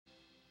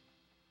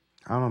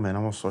I don't know, man.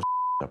 I'm all so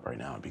up right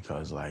now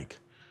because, like,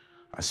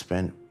 I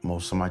spent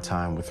most of my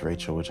time with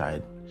Rachel, which I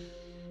had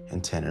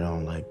intended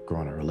on, like,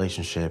 growing a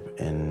relationship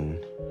and,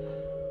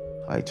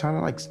 like, trying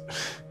to, like,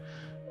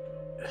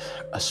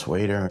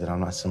 assuade her that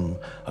I'm not some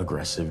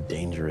aggressive,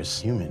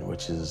 dangerous human,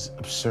 which is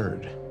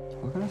absurd.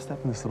 We're gonna step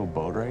in this little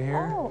boat right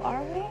here. Oh,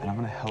 are we? And I'm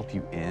gonna help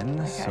you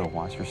in, so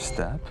watch your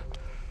step.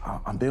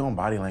 I'm big on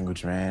body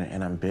language, man,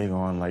 and I'm big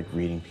on, like,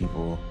 reading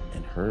people,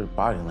 and her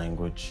body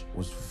language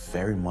was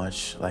very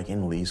much, like,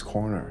 in Lee's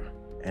corner,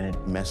 and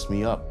it messed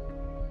me up.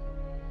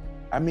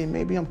 I mean,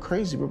 maybe I'm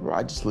crazy, but bro,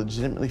 I just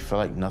legitimately felt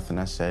like nothing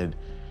I said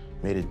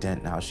made a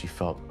dent in how she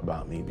felt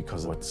about me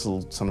because of what this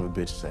little son of a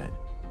bitch said.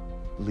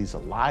 Lee's a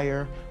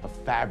liar, a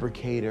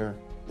fabricator.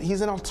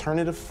 He's an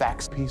alternative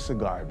facts piece of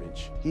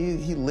garbage.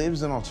 He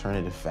lives in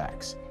alternative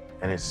facts.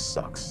 And it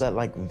sucks that,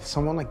 like,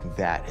 someone like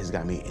that has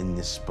got me in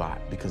this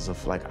spot because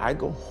of, like, I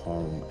go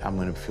home, I'm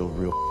gonna feel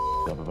real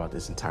up about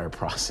this entire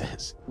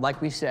process.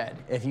 Like we said,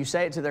 if you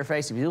say it to their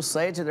face, if you'll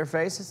say it to their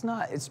face,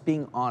 it's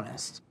being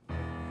honest.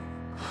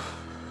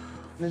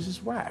 And it's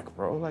just whack,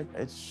 bro. Like,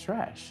 it's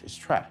trash. It's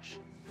trash.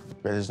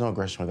 There's no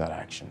aggression without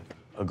action.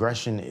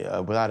 Aggression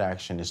without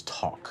action is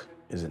talk,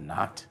 is it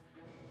not?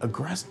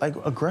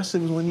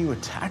 Aggressive is when you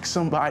attack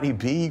somebody,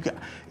 B.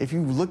 If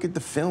you look at the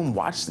film,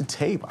 watch the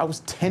tape, I was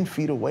 10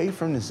 feet away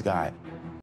from this guy.